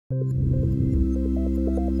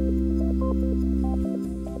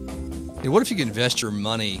What if you could invest your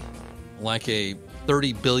money like a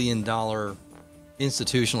 $30 billion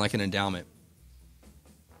institution like an endowment?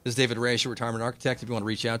 This is David Reyes, your retirement architect. If you want to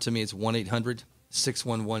reach out to me, it's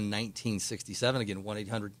 1-800-611-1967. Again,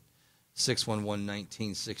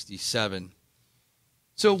 1-800-611-1967.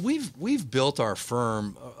 So we've built our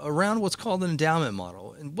firm around what's called an endowment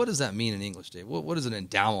model. And what does that mean in English, Dave? What is an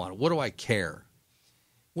endowment model? What do I care?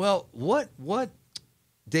 Well, what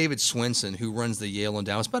David Swenson, who runs the Yale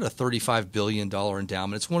Endowment, it's about a $35 billion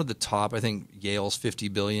endowment. It's one of the top. I think Yale's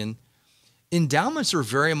 $50 billion. Endowments are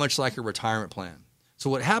very much like a retirement plan. So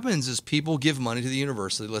what happens is people give money to the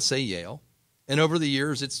university, let's say Yale, and over the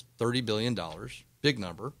years it's $30 billion, big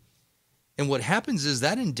number. And what happens is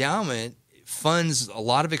that endowment funds a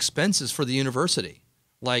lot of expenses for the university,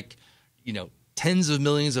 like, tens of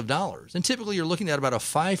millions of dollars. And typically you're looking at about a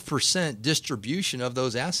 5% distribution of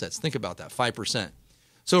those assets. Think about that, 5%.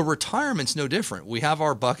 So retirement's no different. We have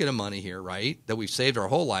our bucket of money here, right, that we've saved our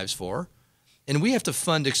whole lives for, and we have to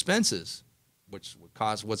fund expenses, which would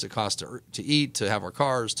cost, what's it cost to eat, to have our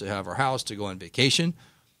cars, to have our house, to go on vacation.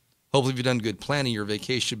 Hopefully, if you've done good planning, your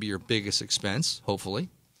vacation should be your biggest expense, hopefully.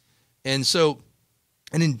 And so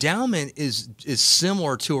an endowment is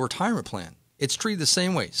similar to a retirement plan. It's treated the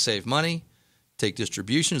same way. Save money, take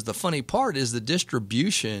distributions. The funny part is the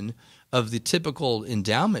distribution of the typical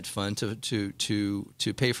endowment fund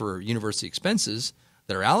to pay for university expenses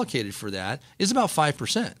that are allocated for that is about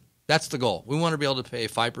 5%. That's the goal. We want to be able to pay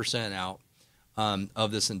 5% out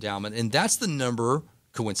of this endowment. And that's the number,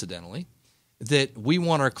 coincidentally, that we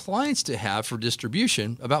want our clients to have for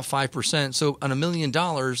distribution, about 5%. So on $1 million,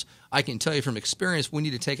 I can tell you from experience, we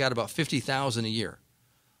need to take out about $50,000 a year.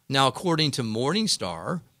 Now, according to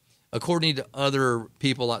Morningstar, according to other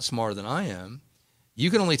people a lot smarter than I am, you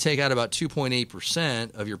can only take out about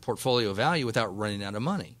 2.8% of your portfolio value without running out of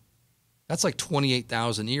money. That's like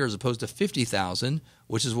 $28,000 a year as opposed to $50,000,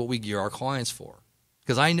 which is what we gear our clients for.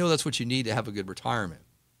 Because I know that's what you need to have a good retirement.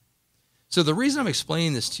 So the reason I'm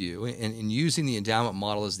explaining this to you and using the endowment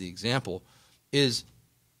model as the example is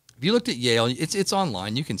if you looked at Yale, it's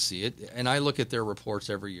online, you can see it, and I look at their reports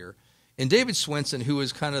every year. And David Swenson, who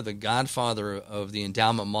is kind of the godfather of the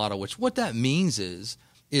endowment model, which what that means is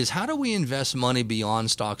how do we invest money beyond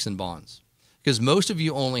stocks and bonds? Because most of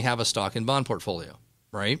you only have a stock and bond portfolio,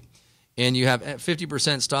 right? And you have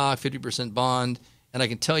 50% stock, 50% bond, and I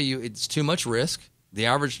can tell you it's too much risk. The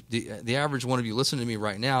average one of you listening to me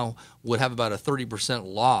right now would have about a 30%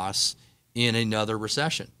 loss in another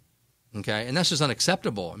recession, okay? And that's just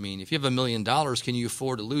unacceptable. I mean, if you have $1 million, can you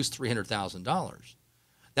afford to lose $300,000?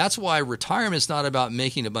 That's why retirement is not about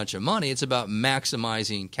making a bunch of money. It's about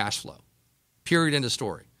maximizing cash flow. Period, end of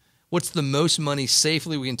story. What's the most money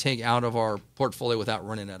safely we can take out of our portfolio without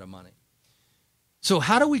running out of money? So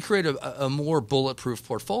how do we create a more bulletproof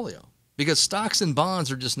portfolio? Because stocks and bonds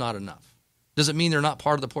are just not enough. Does it mean they're not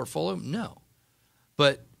part of the portfolio? No.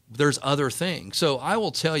 But there's other things. So I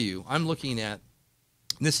will tell you, I'm looking at,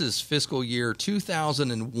 this is fiscal year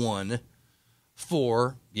 2001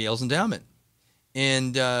 for Yale's endowment.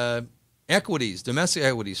 And equities, domestic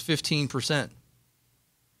equities, 15%.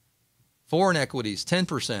 Foreign equities,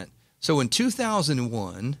 10%. So in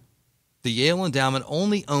 2001, the Yale Endowment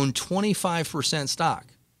only owned 25% stock.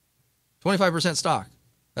 25% stock.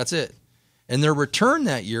 That's it. And their return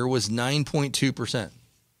that year was 9.2%.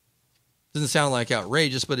 Doesn't sound like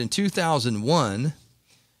outrageous, but in 2001,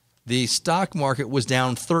 the stock market was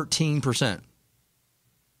down 13%.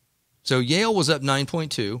 So Yale was up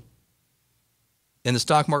 9.2, and the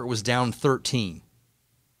stock market was down 13.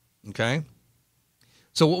 Okay?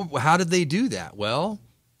 So how did they do that? Well,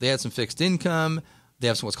 they had some fixed income. They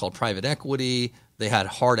have some what's called private equity. They had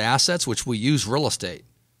hard assets, which we use real estate.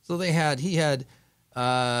 So he had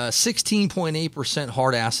 16.8%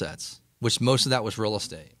 hard assets, which most of that was real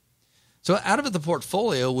estate. So out of it, the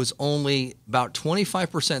portfolio was only about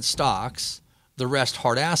 25% stocks, the rest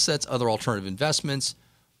hard assets, other alternative investments.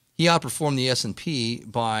 He outperformed the S&P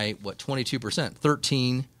by,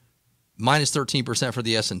 22%, minus 13% for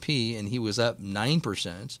the S&P, and he was up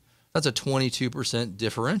 9%. That's a 22%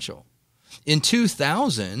 differential. In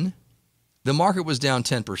 2000, the market was down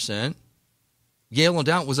 10%. Yale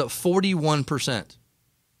Endowment was up 41%.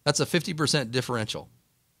 That's a 50% differential.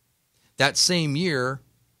 That same year,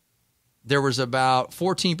 there was about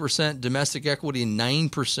 14% domestic equity and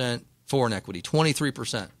 9% foreign equity,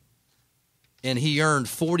 23%. And he earned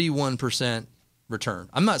 41% return.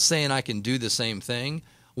 I'm not saying I can do the same thing.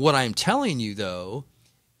 What I'm telling you, though,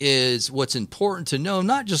 is what's important to know,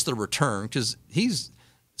 not just the return, because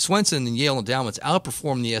Swenson and Yale Endowments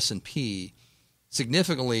outperformed the S&P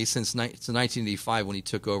significantly since 1985 when he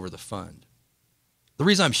took over the fund. The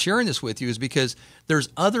reason I'm sharing this with you is because there's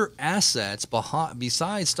other assets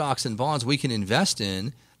besides stocks and bonds we can invest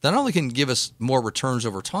in that not only can give us more returns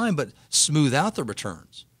over time, but smooth out the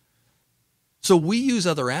returns. So we use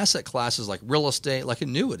other asset classes like real estate, like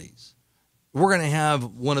annuities. We're going to have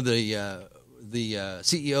one of the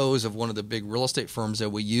CEOs of one of the big real estate firms that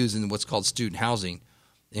we use in what's called student housing,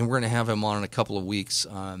 and we're going to have him on in a couple of weeks.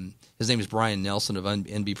 His name is Brian Nelson of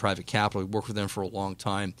NB Private Capital. We've worked with them for a long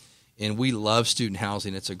time, and we love student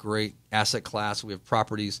housing. It's a great asset class. We have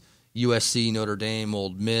properties, USC, Notre Dame, Ole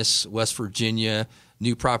Miss, West Virginia,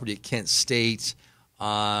 new property at Kent State,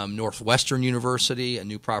 Northwestern University, a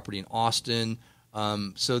new property in Austin.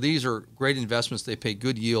 So these are great investments. They pay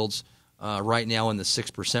good yields right now in the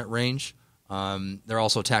 6% range. They're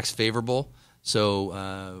also tax favorable,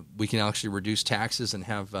 so we can actually reduce taxes and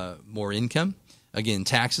have more income. Again,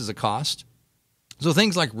 tax is a cost. So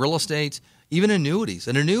things like real estate, even annuities.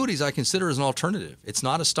 And annuities I consider as an alternative. It's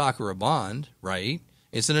not a stock or a bond, right?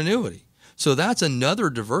 It's an annuity. So that's another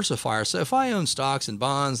diversifier. So if I own stocks and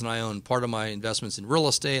bonds and I own part of my investments in real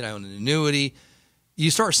estate, I own an annuity,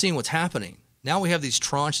 you start seeing what's happening. Now we have these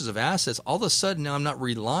tranches of assets. All of a sudden now I'm not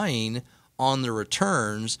relying on the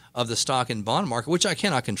returns of the stock and bond market, which I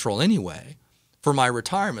cannot control anyway, for my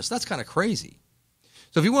retirement. So that's kind of crazy.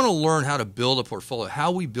 So if you want to learn how to build a portfolio,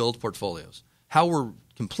 how we build portfolios, how we're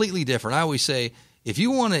completely different, I always say, if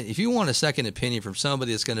you want a second opinion from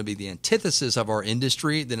somebody that's going to be the antithesis of our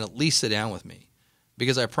industry, then at least sit down with me,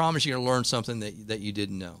 because I promise you're going to learn something that you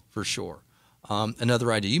didn't know for sure.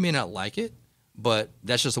 Another idea, you may not like it, but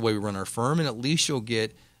that's just the way we run our firm, and at least you'll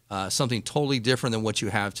get something totally different than what you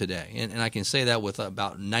have today. And I can say that with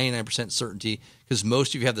about 99% certainty, because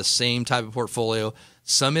most of you have the same type of portfolio,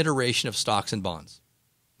 some iteration of stocks and bonds.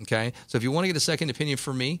 Okay? So if you want to get a second opinion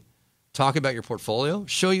from me, talk about your portfolio,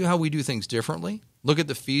 show you how we do things differently, look at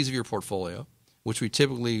the fees of your portfolio, which we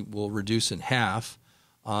typically will reduce in half.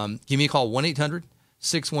 Give me a call,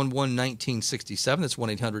 1-800-611-1967. That's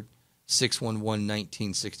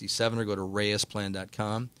 1-800-611-1967, or go to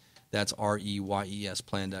reyesplan.com. That's REYES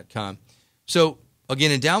plan.com. So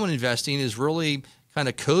again, endowment investing is really kind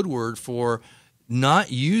of code word for not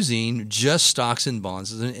using just stocks and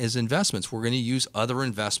bonds as investments. We're going to use other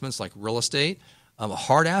investments like real estate, a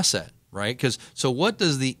hard asset, right? Because so what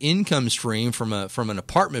does the income stream from an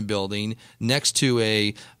apartment building next to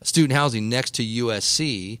a student housing next to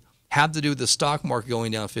USC have to do with the stock market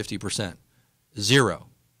going down 50%? Zero.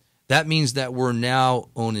 That means that we're now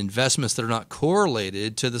on investments that are not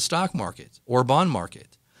correlated to the stock market or bond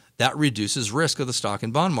market. That reduces risk of the stock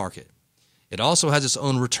and bond market. It also has its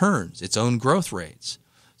own returns, its own growth rates.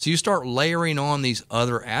 So you start layering on these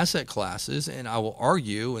other asset classes, and I will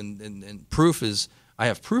argue, and proof is, I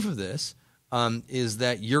have proof of this, is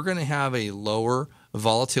that you're going to have a lower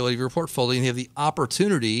volatility of your portfolio, and you have the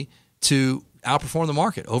opportunity to outperform the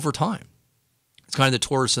market over time. It's kind of the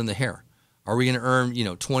tortoise and the hare. Are we going to earn,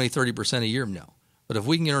 20, 30% a year? No. But if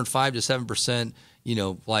we can earn 5 to 7%,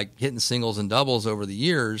 like hitting singles and doubles over the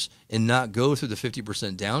years and not go through the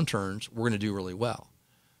 50% downturns, we're going to do really well.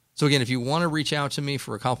 So again, if you want to reach out to me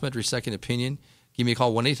for a complimentary second opinion, give me a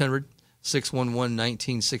call,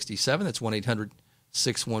 1-800-611-1967. That's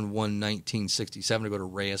 1-800-611-1967, or go to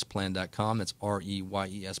reyesplan.com. That's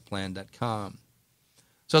REYES plan.com.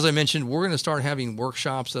 So as I mentioned, we're going to start having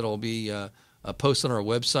workshops that will be posted on our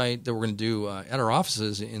website that we're going to do at our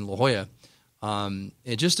offices in La Jolla. And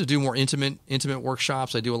just to do more intimate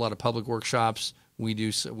workshops. I do a lot of public workshops. We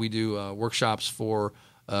do workshops for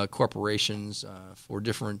corporations, for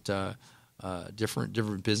different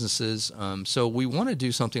businesses. So we want to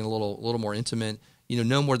do something a little more intimate.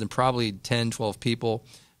 No more than probably 10, 12 people,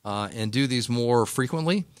 and do these more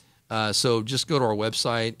frequently. So just go to our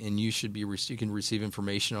website, and you can receive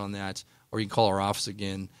information on that, or you can call our office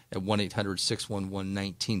again at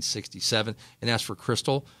 1-800-611-1967 and ask for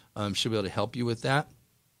Crystal. She'll be able to help you with that.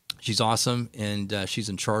 She's awesome, and she's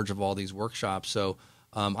in charge of all these workshops. So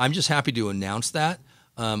I'm just happy to announce that.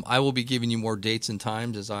 I will be giving you more dates and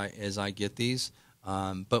times as I get these,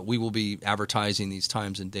 but we will be advertising these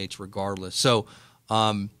times and dates regardless. So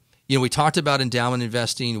we talked about endowment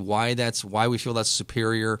investing, why we feel that's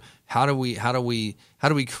superior. How do we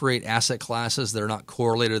create asset classes that are not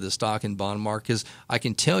correlated to the stock and bond market? Because I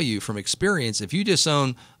can tell you from experience, if you just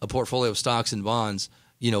own a portfolio of stocks and bonds,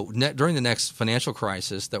 during the next financial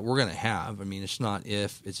crisis that we're going to have, I mean, it's not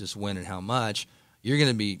if, it's just when and how much, you're going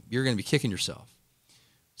to be kicking yourself.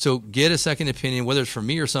 So get a second opinion, whether it's from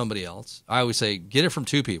me or somebody else. I always say get it from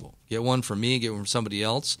two people. Get one from me, get one from somebody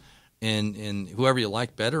else, and whoever you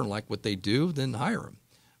like better and like what they do, then hire them.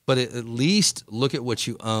 but at least look at what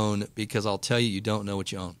you own, because I'll tell you, you don't know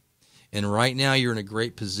what you own. And right now you're in a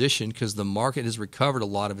great position because the market has recovered a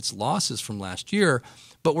lot of its losses from last year,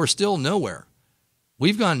 but we're still nowhere.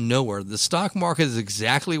 We've gone nowhere. The stock market is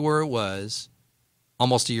exactly where it was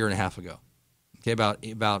almost a year and a half ago. Okay,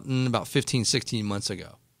 about 15, 16 months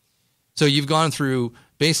ago. So you've gone through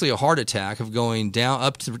basically a heart attack of going down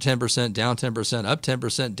up to 10%, down 10%, up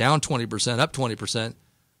 10%, down 20%, up 20%.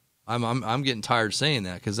 I'm getting tired saying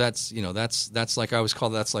that because that's like I always call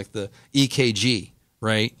that's like the EKG,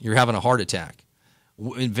 right? You're having a heart attack.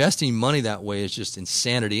 Investing money that way is just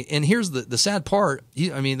insanity. And here's the sad part.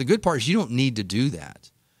 The good part is you don't need to do that.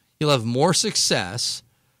 You'll have more success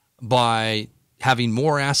by having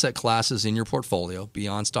more asset classes in your portfolio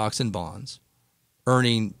beyond stocks and bonds,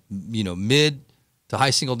 earning mid to high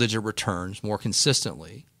single-digit returns more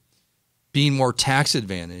consistently, being more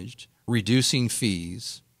tax-advantaged, reducing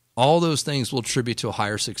fees. All those things will attribute to a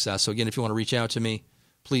higher success. So again, if you want to reach out to me,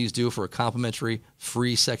 please do for a complimentary,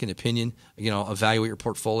 free second opinion. Again, I'll evaluate your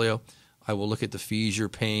portfolio. I will look at the fees you're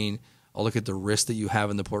paying. I'll look at the risk that you have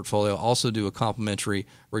in the portfolio. I'll also do a complimentary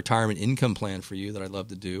retirement income plan for you that I'd love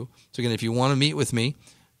to do. So again, if you want to meet with me,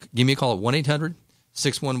 give me a call at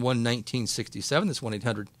 1-800-611-1967. That's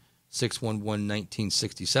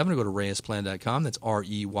 1-800-611-1967. Or go to reyesplan.com. That's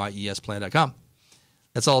REYES plan.com.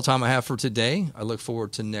 That's all the time I have for today. I look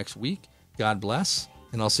forward to next week. God bless,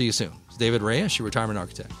 and I'll see you soon. It's David Reyes, your retirement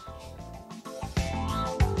architect.